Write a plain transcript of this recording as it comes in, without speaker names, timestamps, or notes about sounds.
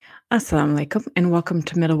Assalamu alaikum, and welcome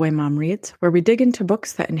to Middle Way Mom Reads, where we dig into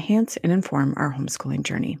books that enhance and inform our homeschooling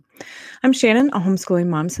journey. I'm Shannon, a homeschooling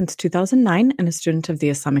mom since 2009 and a student of the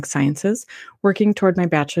Islamic Sciences, working toward my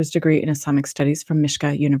bachelor's degree in Islamic Studies from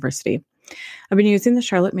Mishka University. I've been using the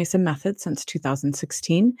Charlotte Mason method since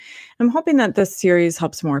 2016. I'm hoping that this series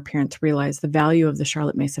helps more parents realize the value of the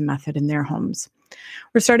Charlotte Mason method in their homes.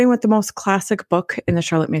 We're starting with the most classic book in the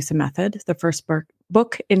Charlotte Mason method, the first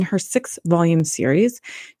book in her 6-volume series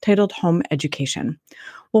titled Home Education.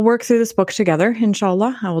 We'll work through this book together,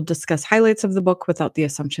 inshallah. I will discuss highlights of the book without the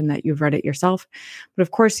assumption that you've read it yourself. But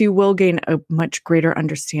of course, you will gain a much greater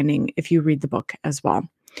understanding if you read the book as well.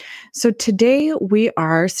 So today we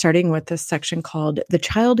are starting with this section called The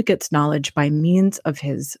Child Gets Knowledge by Means of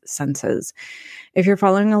His Senses. If you're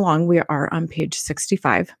following along, we are on page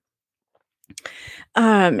 65.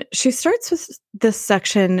 She starts with this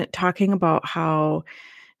section talking about how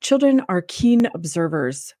children are keen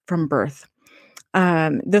observers from birth.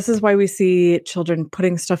 This is why we see children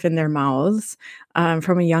putting stuff in their mouths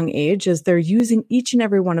from a young age, is they're using each and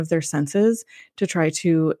every one of their senses to try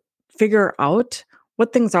to figure out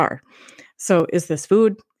what things are. So is this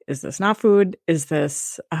food? Is this not food? Is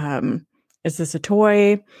this a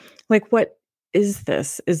toy? Like, what is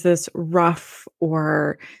this? Is this rough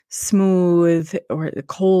or smooth or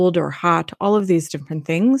cold or hot? All of these different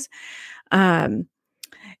things. And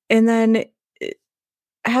then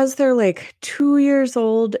as they're like 2 years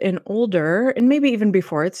old and older, and maybe even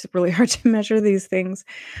before, it's really hard to measure these things.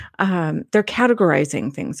 They're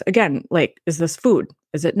categorizing things. Again, like, is this food?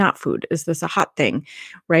 Is it not food? Is this a hot thing?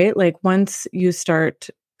 Right? Like once they start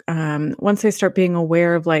being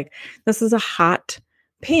aware of like, this is a hot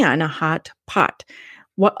pan, a hot pot.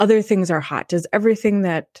 What other things are hot? Is everything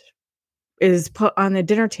that is put on the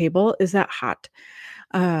dinner table, is that hot?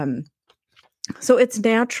 So it's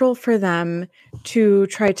natural for them to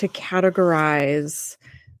try to categorize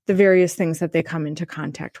the various things that they come into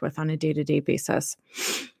contact with on a day-to-day basis.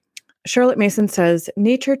 Charlotte Mason says,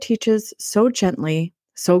 nature teaches so gently,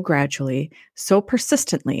 so gradually, so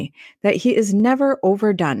persistently that he is never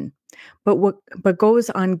overdone, but goes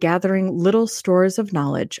on gathering little stores of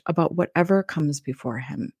knowledge about whatever comes before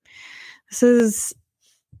him.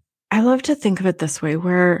 I love to think of it this way,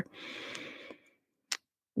 where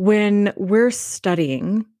when we're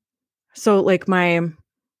studying, so like my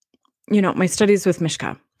studies with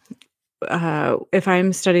Mishka, if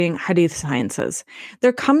I'm studying Hadith sciences,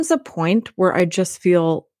 there comes a point where I just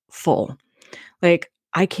feel full. Like,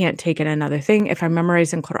 I can't take in another thing. If I'm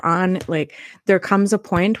memorizing Quran, like there comes a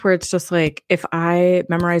point where it's just like, if I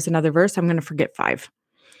memorize another verse, I'm going to forget 5.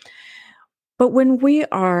 But when we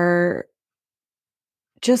are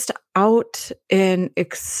just out and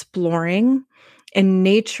exploring, and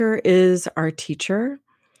nature is our teacher,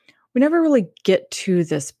 we never really get to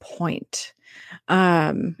this point.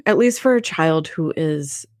 At least for a child who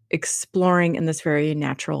is exploring in this very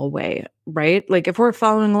natural way, right? Like if we're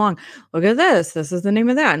following along, look at this is the name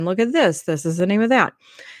of that, and look at this is the name of that.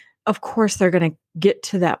 Of course, they're going to get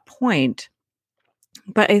to that point.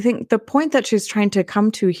 But I think the point that she's trying to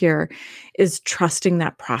come to here is trusting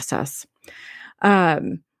that process.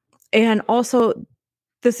 And also,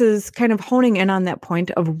 this is kind of honing in on that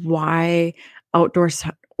point of why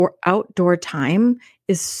outdoor time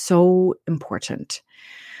is so important.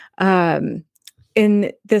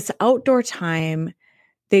 In this outdoor time,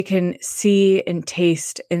 they can see and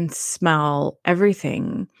taste and smell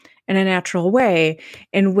everything in a natural way.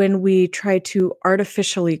 And when we try to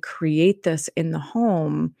artificially create this in the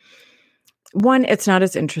home, 1, it's not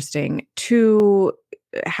as interesting. 2,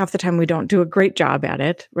 half the time we don't do a great job at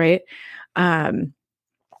it, right?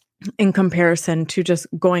 In comparison to just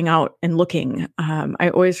going out and looking. I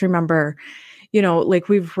always remember, like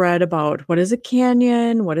we've read about what is a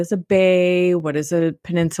canyon, what is a bay, what is a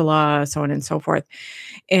peninsula, so on and so forth.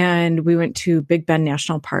 And we went to Big Bend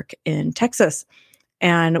National Park in Texas,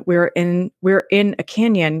 and we're in a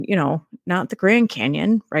canyon, not the Grand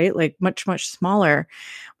Canyon, right? Like much, much smaller.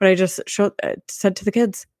 But I just said to the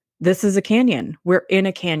kids, this is a canyon. We're in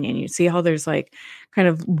a canyon. You see how there's like kind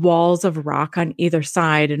of walls of rock on either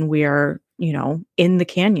side, and we are, in the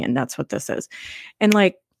canyon. That's what this is. And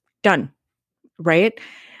like, done, right?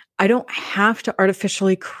 I don't have to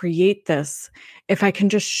artificially create this if I can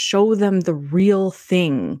just show them the real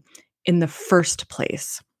thing in the first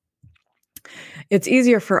place. It's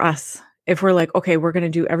easier for us if we're like, okay, we're going to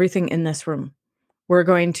do everything in this room.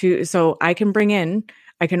 So I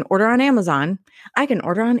can order on Amazon. I can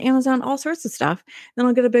order on Amazon all sorts of stuff. Then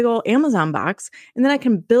I'll get a big old Amazon box, and then I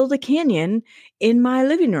can build a canyon in my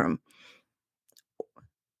living room.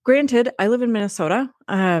 Granted, I live in Minnesota.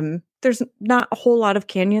 there's not a whole lot of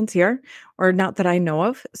canyons here, or not that I know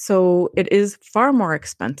of. So it is far more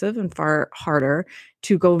expensive and far harder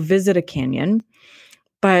to go visit a canyon.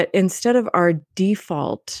 But instead of our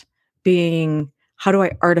default being, how do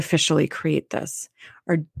I artificially create this?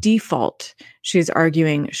 Our default, she's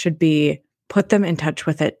arguing, should be put them in touch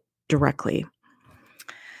with it directly.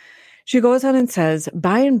 She goes on and says,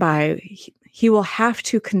 by and by, he will have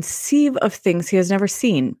to conceive of things he has never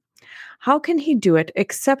seen. How can he do it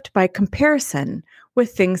except by comparison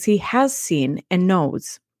with things he has seen and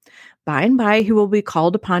knows? By and by, he will be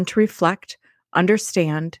called upon to reflect,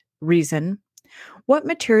 understand, reason. What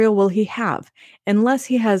material will he have unless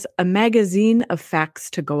he has a magazine of facts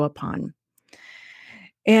to go upon?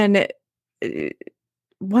 And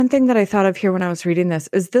one thing that I thought of here when I was reading this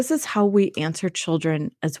is how we answer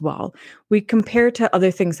children as well. We compare to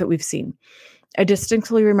other things that we've seen. I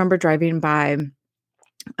distinctly remember driving by,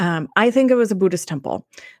 I think it was a Buddhist temple.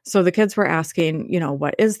 So the kids were asking,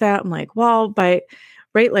 what is that? I'm like, well,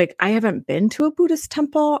 right, like I haven't been to a Buddhist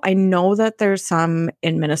temple. I know that there's some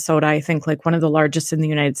in Minnesota. I think like one of the largest in the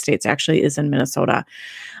United States actually is in Minnesota.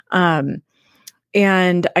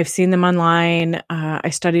 And I've seen them online. I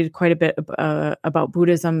studied quite a bit about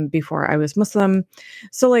Buddhism before I was Muslim.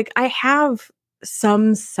 So like I have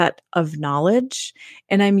some set of knowledge,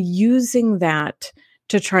 and I'm using that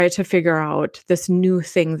to try to figure out this new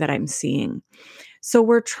thing that I'm seeing. So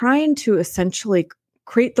we're trying to essentially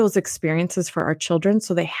create those experiences for our children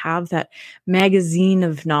so they have that magazine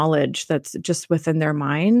of knowledge that's just within their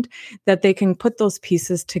mind, that they can put those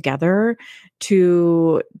pieces together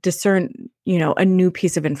to discern, a new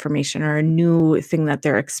piece of information or a new thing that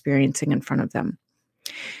they're experiencing in front of them.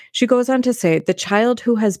 She goes on to say, the child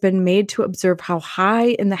who has been made to observe how high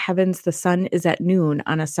in the heavens the sun is at noon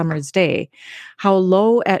on a summer's day, how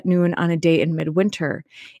low at noon on a day in midwinter,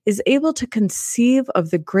 is able to conceive of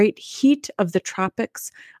the great heat of the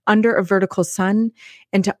tropics under a vertical sun,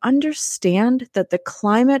 and to understand that the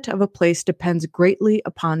climate of a place depends greatly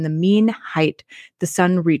upon the mean height the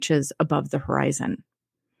sun reaches above the horizon.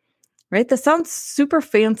 Right? This sounds super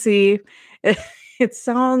fancy. It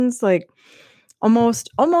sounds like almost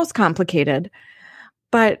complicated,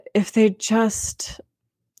 but if they just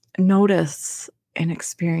notice and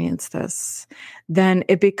experience this, then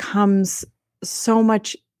it becomes so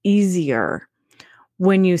much easier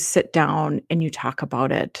when you sit down and you talk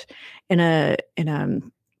about it when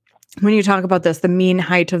you talk about this, the mean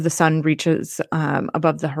height of the sun reaches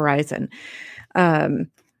above the horizon,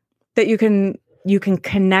 that you can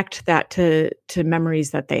connect that to memories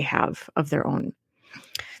that they have of their own.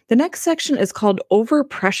 The next section is called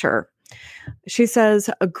overpressure. She says,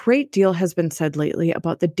 a great deal has been said lately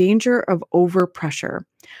about the danger of overpressure,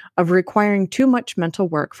 of requiring too much mental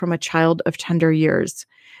work from a child of tender years.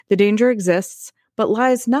 The danger exists, but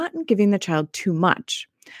lies not in giving the child too much,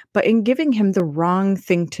 but in giving him the wrong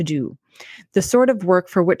thing to do, the sort of work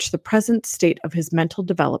for which the present state of his mental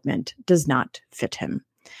development does not fit him.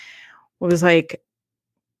 It was like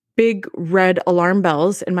big red alarm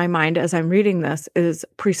bells in my mind as I'm reading this is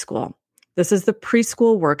preschool. This is the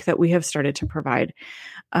preschool work that we have started to provide.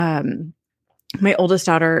 My oldest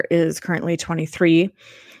daughter is currently 23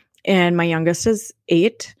 and my youngest is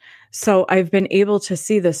 8. So I've been able to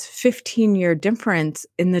see this 15-year difference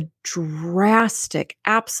in the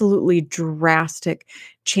absolutely drastic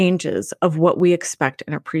changes of what we expect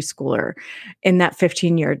in a preschooler in that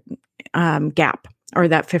 15-year gap, or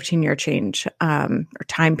that 15-year change or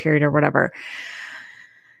time period or whatever.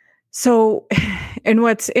 So, and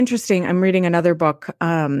what's interesting, I'm reading another book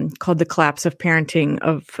called The Collapse of Parenting,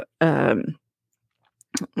 of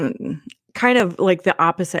kind of like the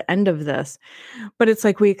opposite end of this. But it's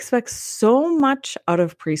like we expect so much out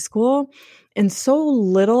of preschool and so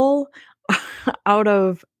little out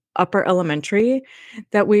of upper elementary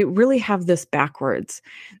that we really have this backwards,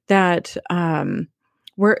 that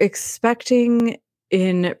we're expecting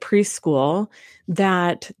in preschool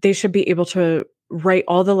that they should be able to write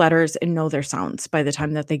all the letters and know their sounds by the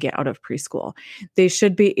time that they get out of preschool. They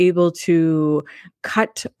should be able to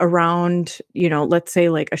cut around, let's say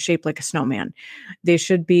like a shape like a snowman. They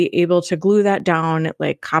should be able to glue that down,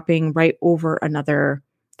 like copying right over another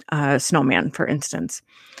snowman, for instance.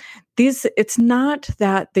 It's not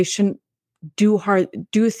that they shouldn't do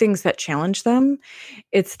things that challenge them.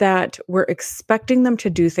 It's that we're expecting them to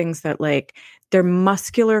do things that, like, their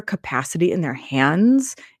muscular capacity in their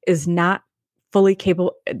hands is not fully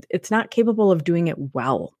capable. It's not capable of doing it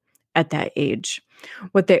well at that age.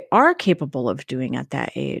 What they are capable of doing at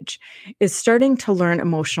that age is starting to learn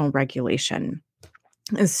emotional regulation,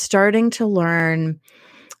 is starting to learn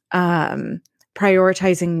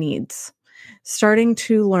prioritizing needs, starting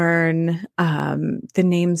to learn the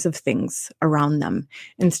names of things around them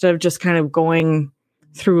instead of just kind of going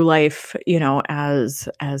through life, as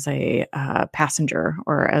a passenger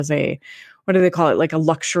or as a, what do they call it, like a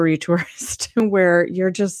luxury tourist, where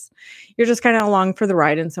you're just kind of along for the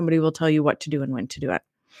ride and somebody will tell you what to do and when to do it.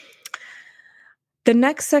 The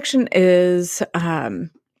next section is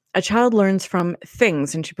a child learns from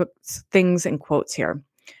things, and she puts things in quotes here.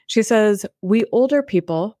 She says, "We older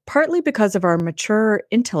people, partly because of our mature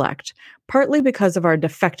intellect, partly because of our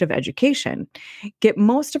defective education, get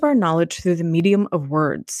most of our knowledge through the medium of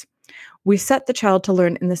words. We set the child to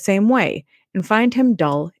learn in the same way and find him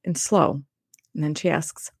dull and slow." And then she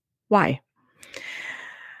asks, why?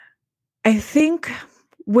 I think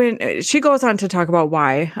when she goes on to talk about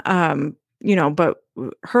why, but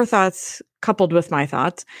her thoughts coupled with my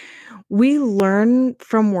thoughts, we learn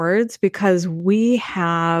from words because we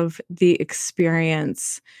have the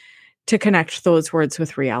experience to connect those words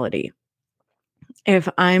with reality. If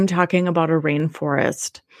I'm talking about a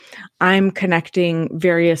rainforest, I'm connecting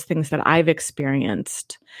various things that I've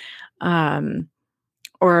experienced,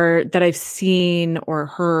 or that I've seen or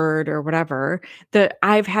heard or whatever, that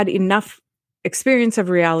I've had enough experience of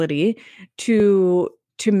reality to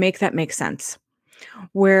make that make sense.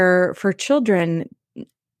 Where for children,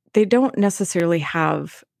 they don't necessarily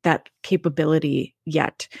have that capability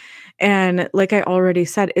yet. And like I already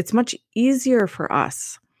said, it's much easier for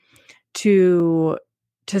us to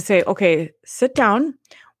say, okay, sit down.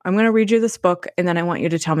 I'm going to read you this book, and then I want you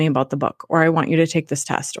to tell me about the book, or I want you to take this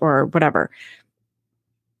test or whatever.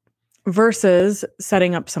 Versus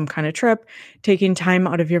setting up some kind of trip, taking time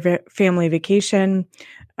out of your family vacation,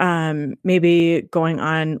 maybe going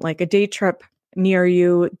on like a day trip near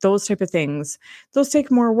you, those type of things. Those take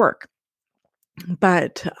more work,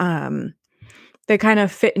 but they kind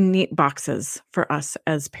of fit in neat boxes for us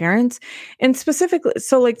as parents. And specifically,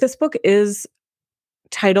 so like this book is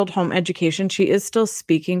titled Home Education. She is still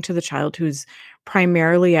speaking to the child who's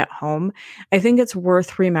primarily at home. I think it's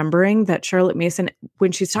worth remembering that Charlotte Mason,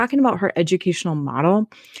 when she's talking about her educational model,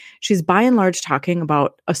 she's by and large talking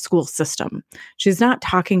about a school system. She's not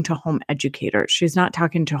talking to home educators. She's not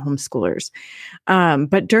talking to homeschoolers.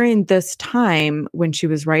 But during this time, when she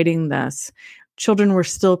was writing this, children were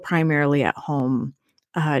still primarily at home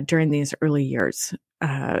during these early years.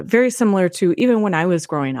 Very similar to even when I was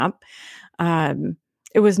growing up.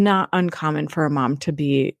 It was not uncommon for a mom to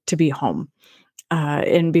be home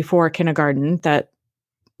in before kindergarten, that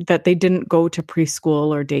they didn't go to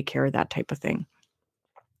preschool or daycare, that type of thing.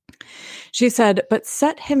 She said, "But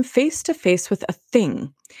set him face to face with a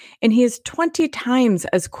thing, and he is 20 times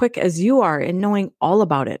as quick as you are in knowing all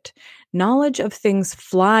about it. Knowledge of things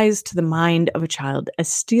flies to the mind of a child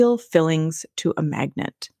as steel fillings to a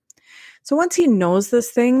magnet." So once he knows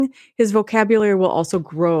this thing, his vocabulary will also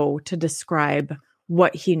grow to describe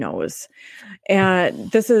what he knows.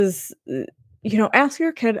 And this is, ask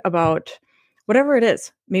your kid about whatever it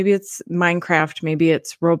is. Maybe it's Minecraft, maybe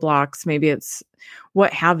it's Roblox, maybe it's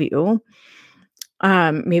what have you.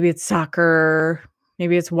 Maybe it's soccer,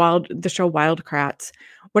 maybe it's the show Wild Kratts.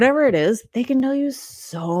 Whatever it is, they can tell you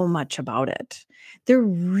so much about it. They're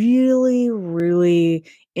really, really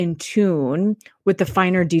in tune with the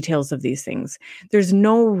finer details of these things. There's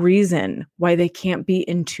no reason why they can't be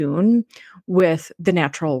in tune with the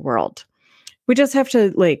natural world. We just have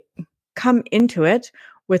to come into it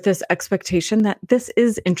with this expectation that this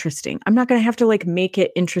is interesting. I'm not going to have to make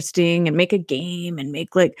it interesting and make a game and make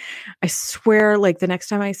I swear, the next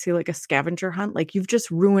time I see a scavenger hunt, you've just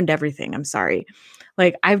ruined everything. I'm sorry.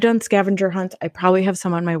 I've done scavenger hunts. I probably have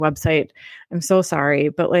some on my website. I'm so sorry,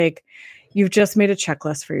 but you've just made a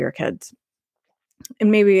checklist for your kids.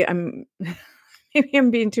 And maybe I'm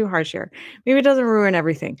being too harsh here. Maybe it doesn't ruin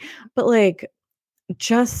everything, but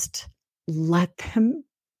just let them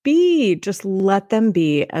be. Just let them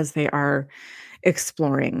be as they are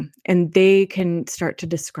exploring, and they can start to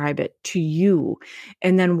describe it to you.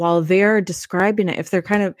 And then while they're describing it, if they're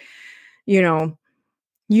kind of,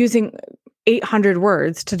 using 800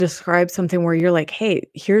 words to describe something where you're hey,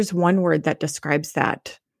 here's one word that describes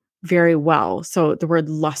that very well. So the word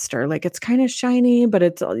luster, it's kind of shiny, but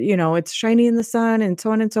it's, it's shiny in the sun and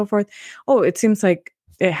so on and so forth. Oh, it seems like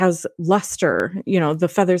it has luster,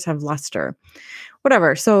 the feathers have luster,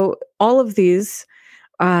 whatever. So all of these,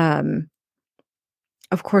 of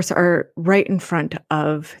course, are right in front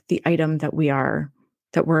of the item that we're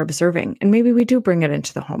observing. And maybe we do bring it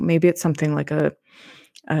into the home. Maybe it's something like a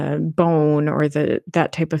bone or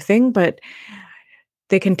that type of thing, but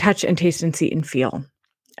they can touch and taste and see and feel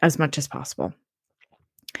as much as possible.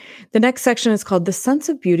 The next section is called "The Sense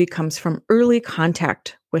of Beauty Comes from Early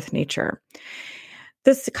Contact with nature.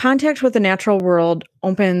 This contact with the natural world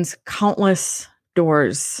opens countless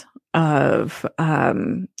doors of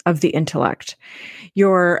the intellect.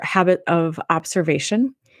 Your habit of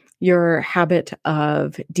observation, your habit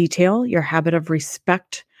of detail, your habit of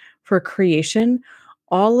respect for creation,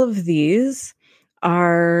 all of these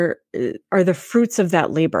are the fruits of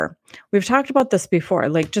that labor. We've talked about this before.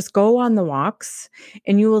 Like, just go on the walks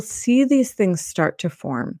and you will see these things start to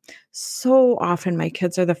form. So often my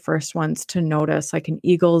kids are the first ones to notice, like an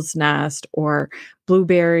eagle's nest or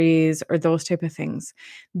blueberries or those type of things.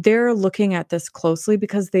 They're looking at this closely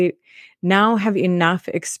because they now have enough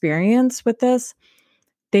experience with this.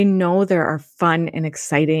 They know there are fun and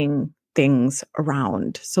exciting things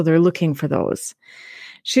around. So they're looking for those.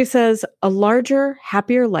 She says, a larger,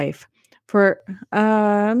 happier life for,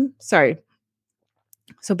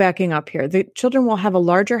 So backing up here, the children will have a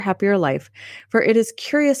larger, happier life, for it is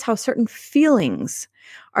curious how certain feelings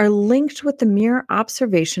are linked with the mere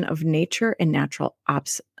observation of nature and natural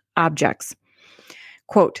objects.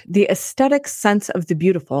 Quote, the aesthetic sense of the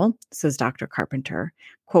beautiful, says Dr. Carpenter,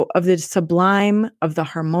 quote, of the sublime, of the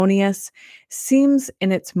harmonious, seems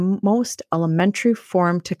in its most elementary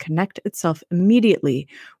form to connect itself immediately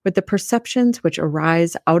with the perceptions which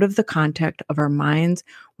arise out of the contact of our minds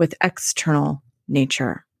with external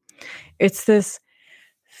nature. It's this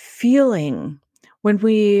feeling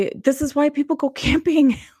this is why people go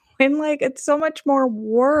camping when like it's so much more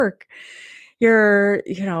work. You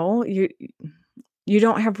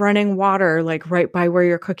don't have running water like right by where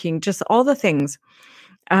you're cooking, just all the things.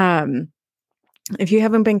 If you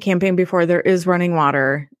haven't been camping before, there is running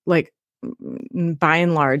water, like by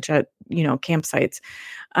and large at, campsites.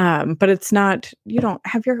 But it's not, you don't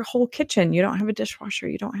have your whole kitchen. You don't have a dishwasher.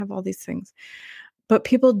 You don't have all these things. But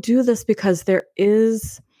people do this because there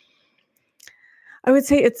is, I would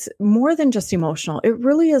say it's more than just emotional. It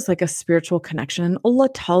really is like a spiritual connection. And Allah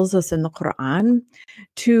tells us in the Quran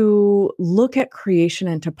to look at creation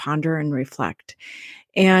and to ponder and reflect.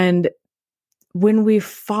 And when we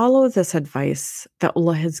follow this advice that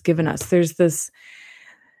Allah has given us, there's this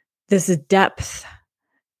depth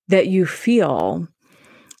that you feel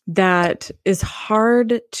that is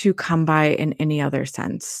hard to come by in any other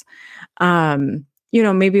sense.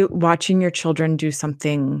 Maybe watching your children do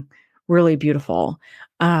something really beautiful.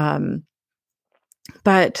 But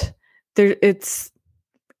it's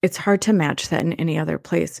hard to match that in any other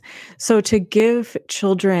place. So to give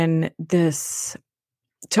children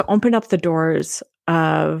to open up the doors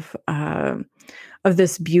of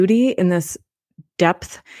this beauty and this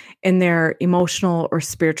depth in their emotional or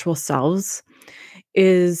spiritual selves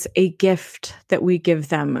is a gift that we give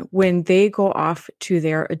them when they go off to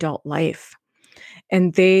their adult life.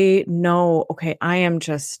 And they know, okay, I'm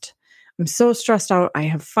so stressed out. I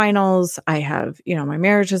have finals. I have, my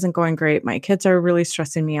marriage isn't going great. My kids are really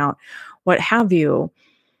stressing me out, what have you,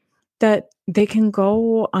 that they can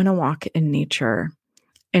go on a walk in nature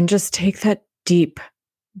and just take that deep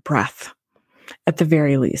breath at the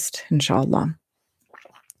very least, inshallah.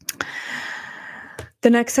 The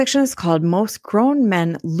next section is called Most Grown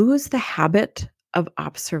Men Lose the Habit of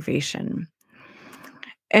Observation.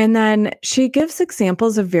 And then she gives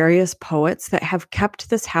examples of various poets that have kept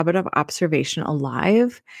this habit of observation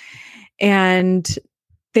alive, and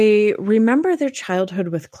they remember their childhood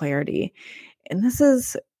with clarity. And this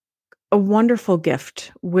is a wonderful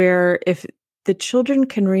gift where if the children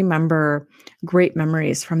can remember great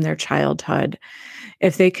memories from their childhood,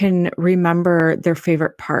 if they can remember their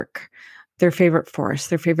favorite park, their favorite forest,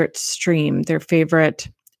 their favorite stream, their favorite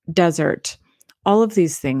desert, all of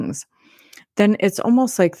these things, then it's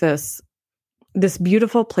almost like this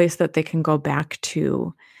beautiful place that they can go back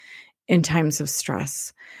to in times of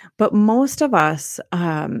stress. But most of us,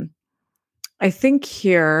 I think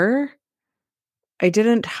here, I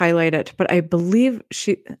didn't highlight it, but I believe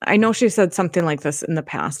I know she said something like this in the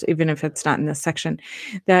past, even if it's not in this section,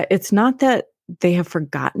 that it's not that they have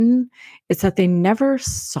forgotten, it's that they never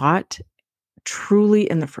sought truly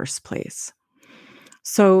in the first place.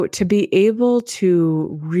 So to be able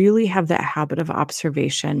to really have that habit of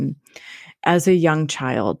observation as a young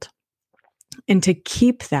child and to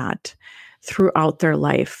keep that throughout their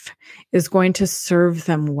life is going to serve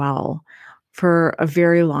them well for a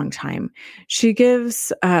very long time. She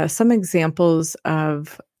gives some examples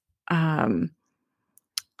of,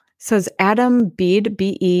 says Adam Bede,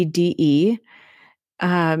 Bede,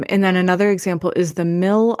 and then another example is the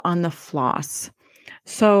mill on the floss.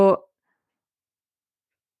 So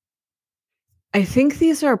I think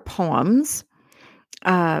these are poems.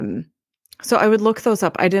 So I would look those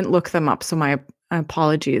up. I didn't look them up, so my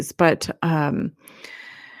apologies. But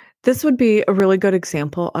this would be a really good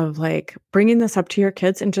example of like bringing this up to your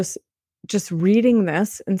kids and just reading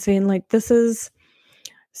this and saying like, this is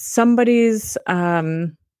somebody's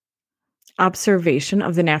observation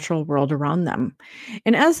of the natural world around them.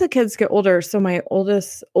 And as the kids get older, so my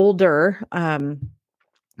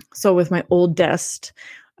so with my oldest,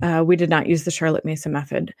 we did not use the Charlotte Mason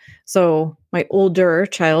method. So my older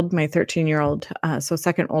child, my 13-year-old, so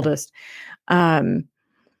second oldest,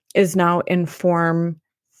 is now in Form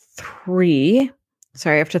 3.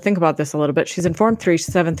 Sorry, I have to think about this a little bit. She's in Form 3,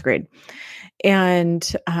 7th grade.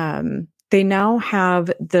 And they now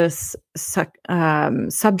have this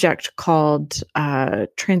subject called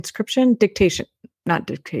dictation.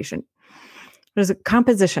 What is it?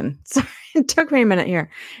 Composition. Sorry, it took me a minute here.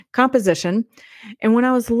 Composition. And when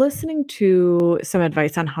I was listening to some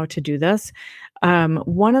advice on how to do this,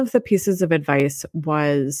 one of the pieces of advice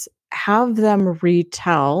was have them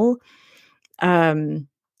retell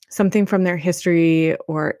something from their history,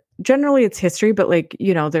 or generally it's history, but like,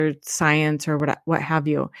 their science or what have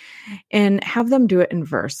you, and have them do it in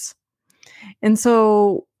verse. And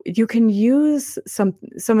so you can use some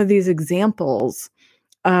of these examples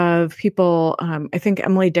of people. I think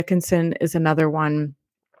Emily Dickinson is another one.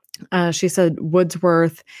 She said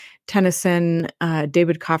Wordsworth, Tennyson,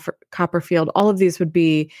 David Copperfield, all of these would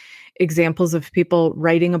be examples of people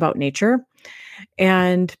writing about nature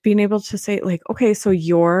and being able to say like, okay, so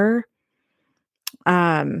your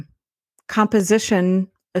composition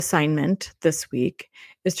assignment this week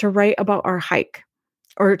is to write about our hike,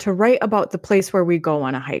 or to write about the place where we go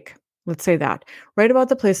on a hike. Let's say that. Write about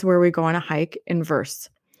the place where we go on a hike in verse.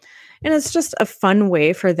 And it's just a fun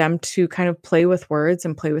way for them to kind of play with words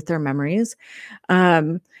and play with their memories.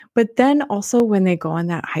 But then also when they go on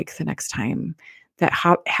that hike the next time, that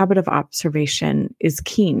habit of observation is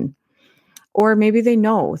keen. Or maybe they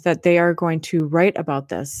know that they are going to write about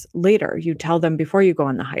this later. You tell them before you go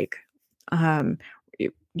on the hike.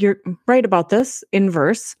 You're write about this in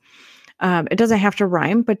verse. It doesn't have to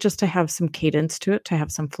rhyme, but just to have some cadence to it, to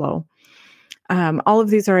have some flow. All of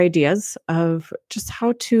these are ideas of just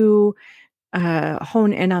how to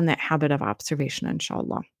hone in on that habit of observation,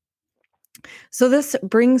 inshallah. So this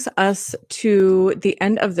brings us to the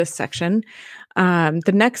end of this section.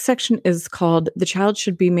 The next section is called "The Child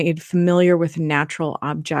Should Be Made Familiar with Natural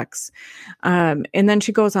Objects." And then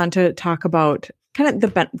she goes on to talk about kind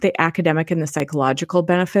of the academic and the psychological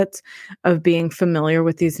benefits of being familiar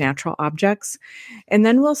with these natural objects. And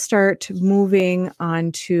then we'll start moving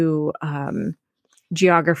on to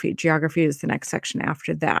geography. Geography is the next section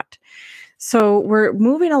after that. So we're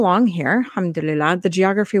moving along here, alhamdulillah. The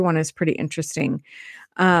geography one is pretty interesting.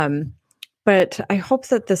 But I hope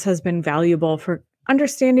that this has been valuable for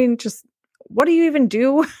understanding just what do you even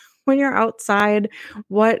do when you're outside?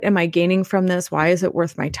 What am I gaining from this? Why is it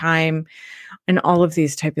worth my time? And all of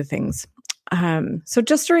these type of things. So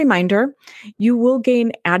just a reminder, you will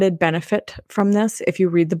gain added benefit from this if you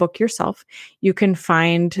read the book yourself. You can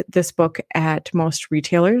find this book at most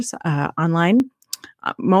retailers online.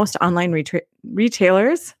 Most online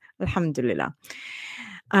retailers, alhamdulillah.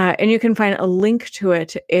 And you can find a link to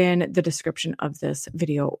it in the description of this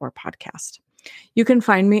video or podcast. You can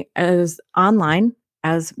find me online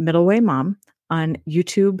as Middle Way Mom on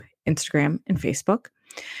YouTube, Instagram, and Facebook.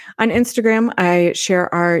 On Instagram, I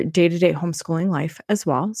share our day-to-day homeschooling life as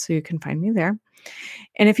well, so you can find me there.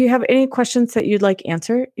 And if you have any questions that you'd like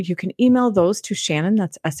answered, you can email those to Shannon,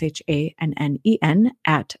 that's SHANNEN,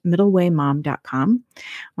 at middlewaymom.com. I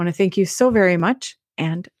want to thank you so very much,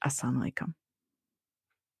 and assalamu alaikum.